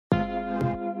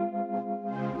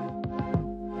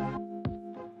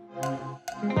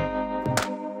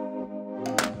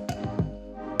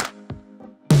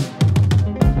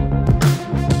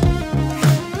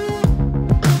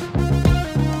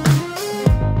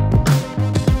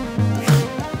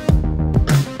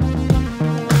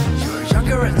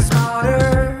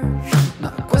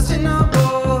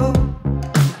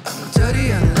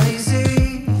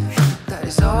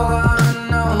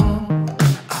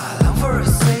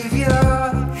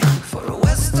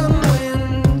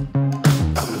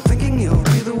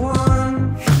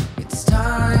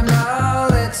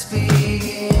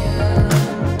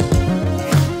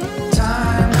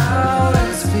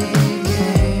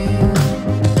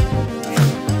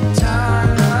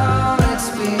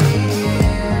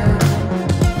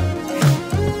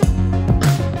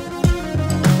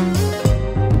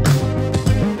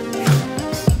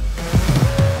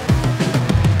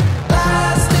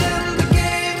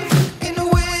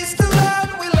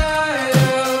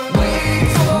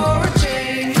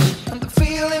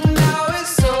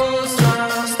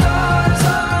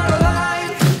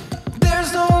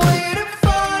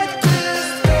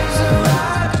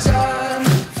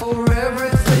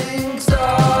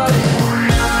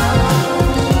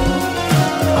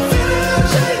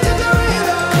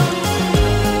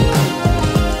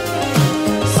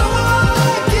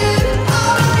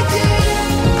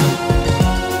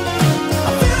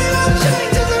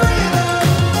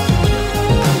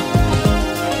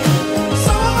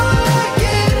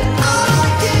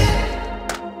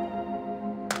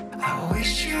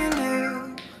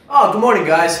Well, good morning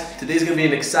guys. Today's gonna be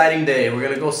an exciting day. We're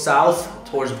gonna go south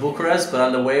towards Bucharest, but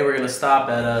on the way we're gonna stop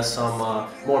at some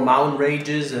more mountain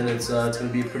ranges, and it's gonna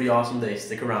be a pretty awesome day.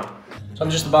 Stick around. So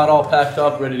I'm just about all packed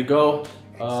up, ready to go.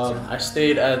 I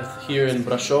stayed here in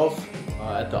Brasov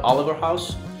at the Oliver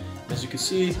House. As you can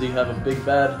see, they have a big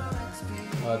bed.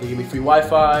 They give me free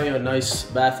Wi-Fi, a nice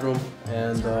bathroom,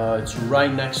 and it's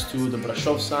right next to the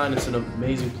Brasov sign. It's an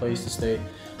amazing place to stay.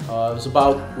 It's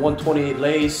about 128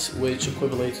 leis, which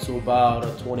equivalates to about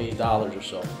 $28 or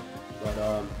so. But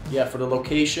yeah, for the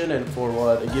location and for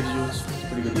what it gives you, it's a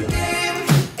pretty good deal.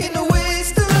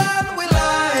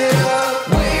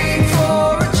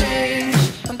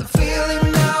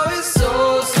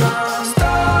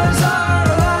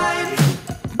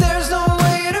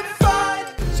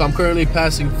 So I'm currently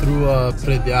passing through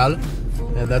Peles,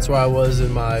 and that's where I was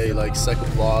in my second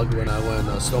vlog when I went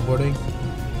snowboarding.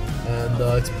 And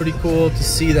it's pretty cool to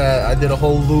see that I did a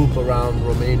whole loop around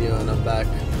Romania and I'm back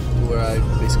to where I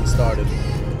basically started.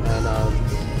 And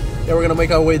yeah, we're gonna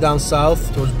make our way down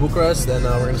south towards Bucharest, and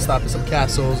we're gonna stop at some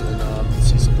castles and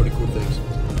see some pretty cool things.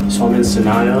 So I'm in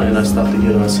Sinaia, and I stopped to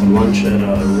get some lunch at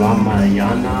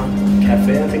Romanian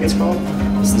cafe, I think it's called.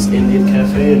 It's this Indian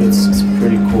cafe, and it's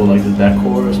pretty cool. Like the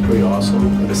decor is pretty awesome,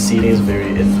 and the seating is very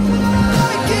intimate.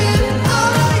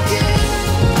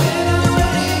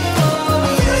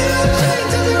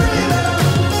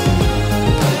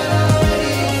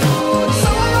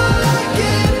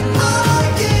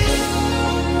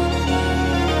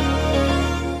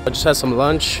 I just had some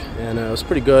lunch and it was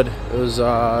pretty good. It was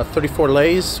 34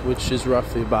 leis, which is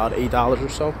roughly about $8 or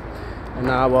so. And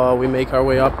now we make our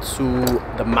way up to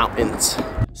the mountains.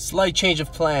 Slight change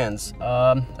of plans.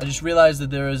 I just realized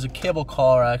that there is a cable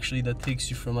car actually that takes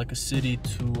you from like a city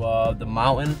to the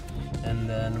mountain. And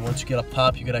then once you get up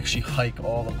top, you could actually hike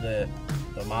all of the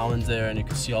mountains there, and you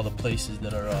can see all the places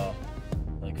that are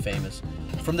famous.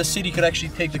 From the city, you could actually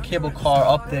take the cable car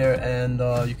up there, and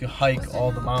you can hike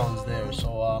all the mountains there.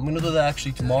 So I'm gonna do that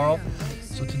actually tomorrow.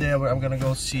 So today I'm gonna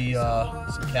go see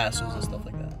some castles and stuff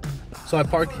like that. So I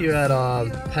parked here at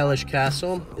Peles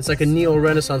Castle. It's like a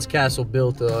neo-Renaissance castle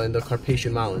built in the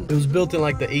Carpathian Mountains. It was built in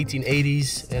like the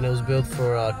 1880s, and it was built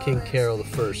for King Carol I.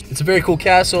 It's a very cool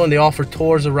castle, and they offer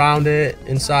tours around it,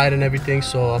 inside and everything,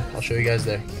 so I'll show you guys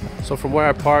there. So from where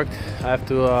I parked, I have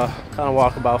to kind of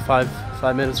walk about five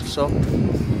minutes or so,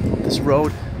 this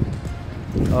road,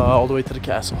 all the way to the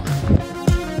castle.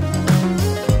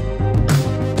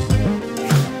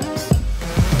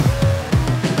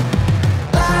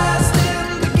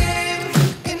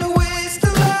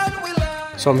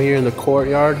 So I'm here in the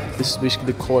courtyard. This is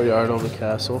basically the courtyard of the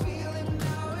castle.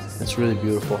 It's really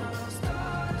beautiful.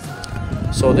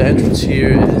 So the entrance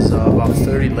here is about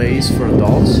 30 leis for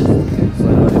adults,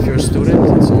 but if you're a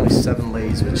student, it's only 7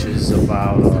 leis, which is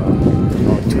about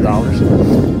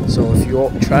 $2. So if you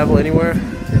travel anywhere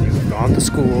and you've gone to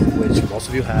school, which most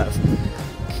of you have,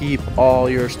 keep all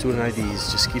your student IDs.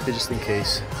 Just keep it just in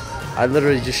case. I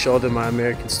literally just showed them my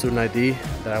American student ID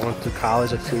that I went to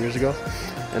college like 2 years ago,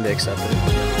 and they accepted it.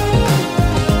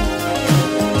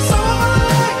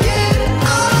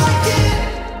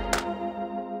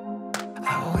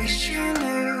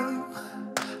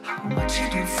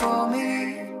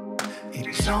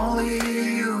 Only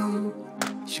you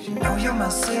know you're my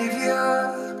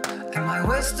savior and my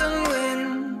western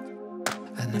wind,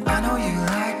 and I know you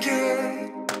like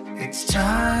it. It's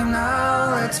time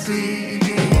now, let's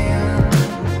begin.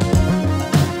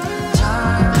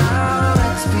 Time now,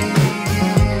 let's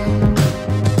begin.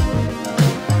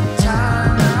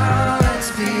 Time now,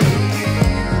 let's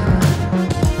begin.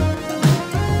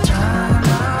 Time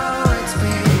now, let's begin.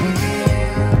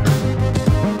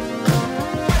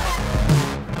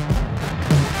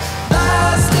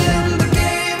 Last in the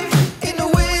game, in the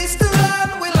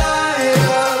wasteland we light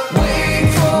up. Wait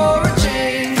for a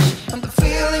change, and the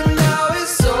feeling now is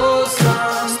so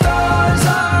strong. Stars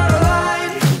are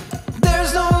aligned,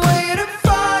 there's no way to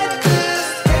fight this.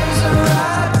 There's a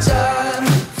right time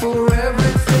for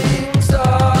everything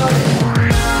starting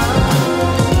now.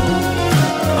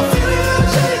 I'm feeling a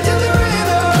change in the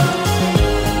rhythm.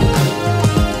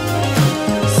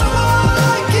 So I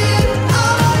like it, I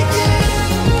like it.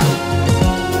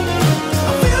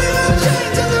 I'm feeling a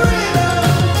change in the rhythm.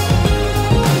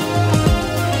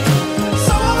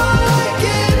 So I like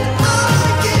it, I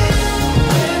like it.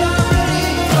 And I'm ready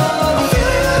for the I'm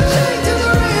feeling a change in the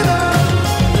rhythm.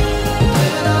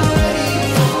 And I'm ready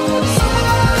for the So I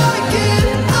like it,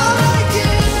 I like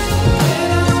it.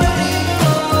 And I'm ready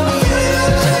for the feeling a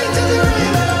change in the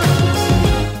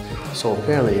rhythm. So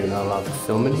apparently you're not allowed to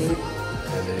film in here,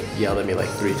 and they yelled at me like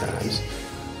 3 times.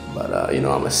 But you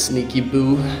know, I'm a sneaky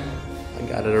boo. I I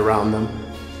got it around them.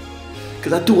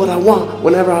 Cause I do what I want,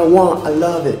 whenever I want, I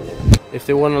love it. If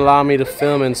they wouldn't allow me to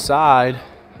film inside,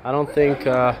 I don't think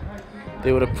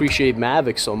they would appreciate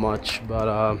Mavic so much.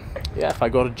 But yeah, if I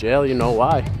go to jail, you know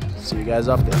why. See you guys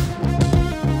up there.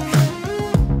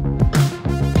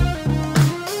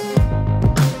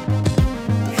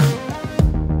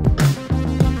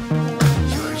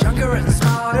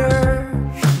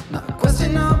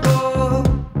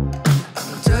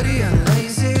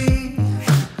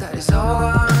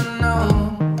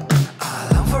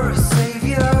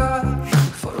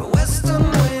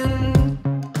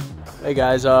 Hey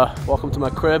guys, welcome to my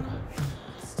crib.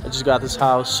 I just got this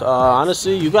house.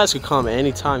 Honestly, you guys could come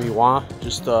anytime you want.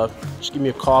 Just give me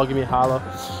a call, give me a holla.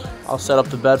 I'll set up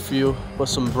the bed for you, put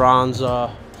some bronze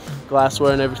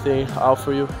glassware and everything out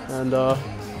for you. And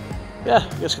yeah,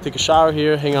 you guys can take a shower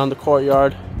here, hang out in the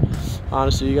courtyard.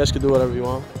 Honestly, you guys can do whatever you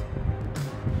want.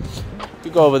 You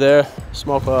can go over there,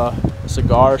 smoke a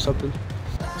cigar or something.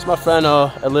 It's my friend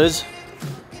Eliz.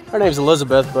 Her name's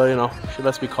Elizabeth, but you know, she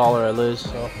lets me call her Eliz.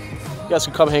 So you guys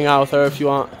can come hang out with her if you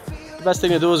want. The best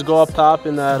thing to do is go up top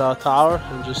in that tower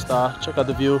and just check out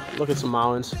the view, look at some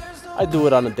mountains. I do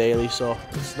it on a daily, so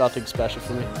it's nothing special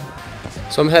for me.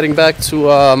 So I'm heading back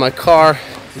to my car.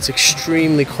 It's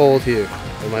extremely cold here,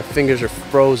 and my fingers are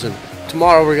frozen.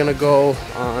 Tomorrow we're gonna go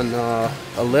on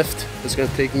a lift. It's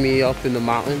gonna take me up in the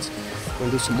mountains. We're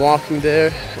gonna do some walking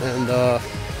there, and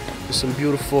there's some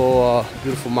beautiful,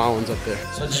 beautiful mountains up there.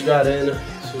 So I just got in.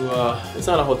 It's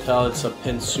not a hotel, it's a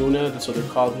pensiune, that's what they're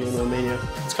called here in Romania.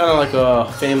 It's kind of like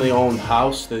a family-owned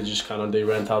house. They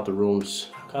rent out the rooms,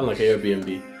 kind of like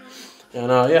Airbnb. And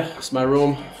yeah, it's my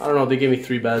room. I don't know, they gave me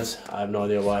 3 beds. I have no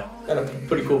idea why. Got a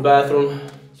pretty cool bathroom,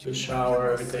 good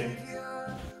shower, everything.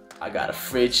 I got a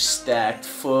fridge stacked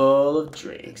full of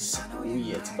drinks. Oh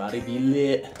yeah, it's about to be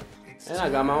lit. And I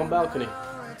got my own balcony.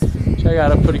 Check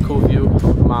out a pretty cool view of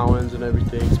the mountains and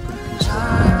everything. It's pretty peaceful.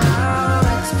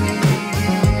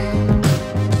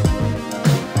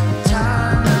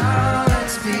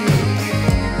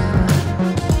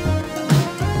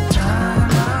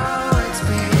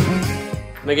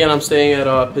 And again, I'm staying at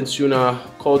Pensiuna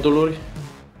Codrului,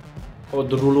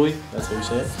 that's how you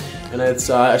say it. And it's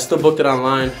I still booked it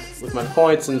online with my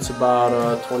points, and it's about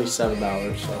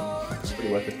 $27, so it's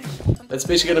pretty worth it. That's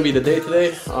basically gonna be the day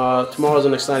today. Tomorrow's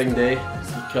an exciting day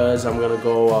because I'm gonna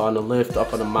go on a lift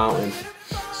up on a mountain.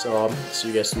 So see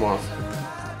you guys tomorrow.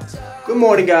 Good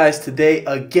morning, guys. Today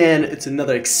again, it's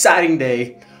another exciting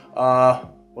day.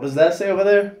 What does that say over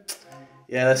there?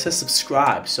 Yeah, that says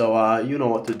subscribe. So you know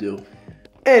what to do.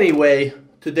 Anyway,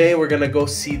 today we're gonna go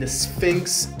see the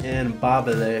Sphinx and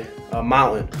Babele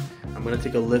mountain. I'm gonna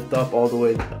take a lift up all the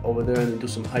way over there and do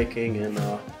some hiking, and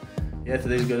yeah,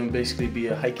 today's gonna basically be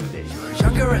a hiking day.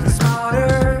 Younger and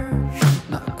smarter,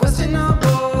 not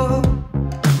questionable.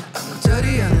 I'm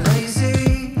dirty and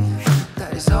lazy,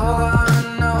 that is all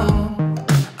I know.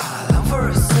 I long for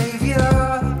a savior,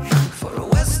 for a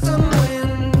western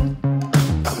wind.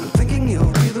 I'm thinking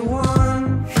you'll be the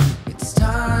one. It's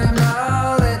time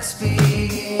now, let's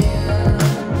begin.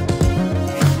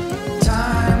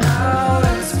 Time now,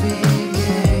 let's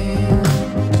begin.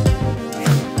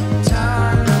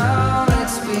 Time now,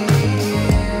 let's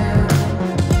begin.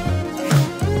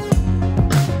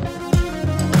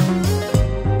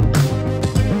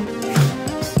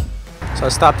 So I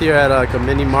stopped here at like a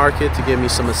mini market to get me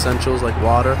some essentials like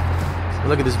water. And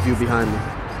look at this view behind me.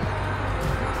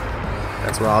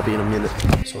 That's where I'll be in a minute.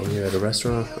 So I'm here at a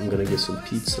restaurant. I'm gonna get some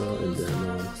pizza and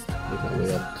then make my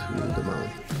way up to the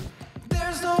mountain.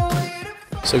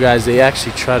 So guys, they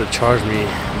actually try to charge me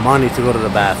money to go to the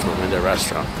bathroom in their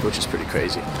restaurant, which is pretty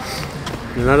crazy.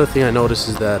 And another thing I noticed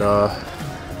is that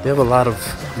they have a lot of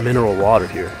mineral water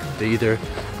here.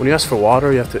 When you ask for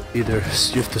water, you have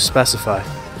to specify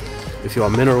if you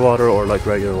want mineral water or like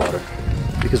regular water,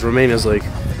 because Romania has like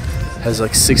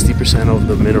 60% of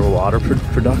the mineral water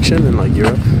production in like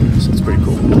Europe, so it's pretty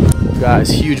cool. Guys,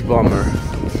 huge bummer.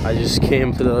 I just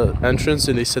came to the entrance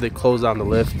and they said they closed down the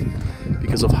lift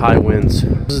because of high winds.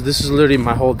 This is literally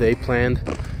my whole day planned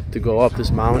to go up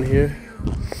this mountain here.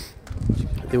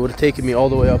 They would have taken me all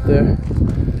the way up there,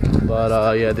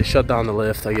 but yeah, they shut down the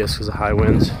lift, I guess, because of high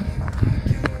winds.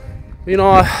 You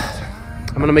know,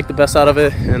 I'm gonna make the best out of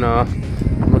it, and I'm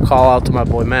gonna call out to my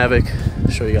boy Mavic,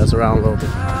 show you guys around a little bit.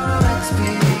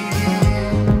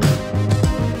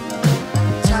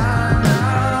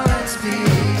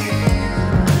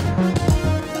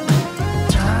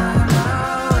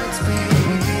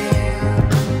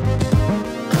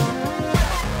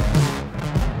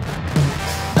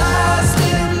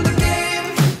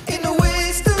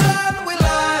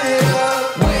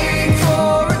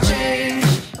 Change.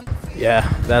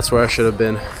 That's where I should have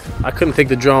been. I couldn't take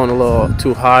the drone a little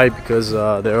too high because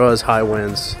there was high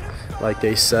winds, like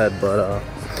they said, but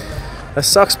that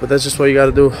sucks, but that's just what you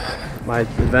gotta do. My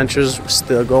adventures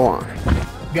still go on.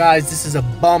 Guys, this is a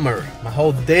bummer. My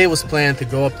whole day was planned to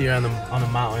go up here on the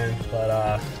mountain,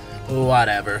 but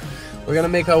whatever. We're gonna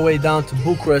make our way down to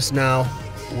Bucharest now,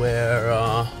 where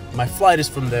my flight is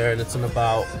from there, and it's in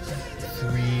about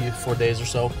 3-4 days or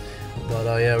so. But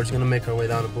yeah, we're just gonna make our way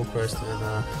down to Bucharest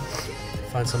and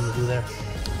find something to do there.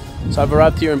 So I've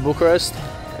arrived here in Bucharest,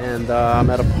 and I'm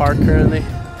at a park currently.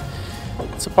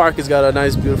 It's a park. It's got a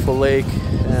nice, beautiful lake,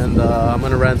 and I'm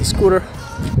gonna rent a scooter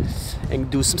and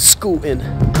do some scooting.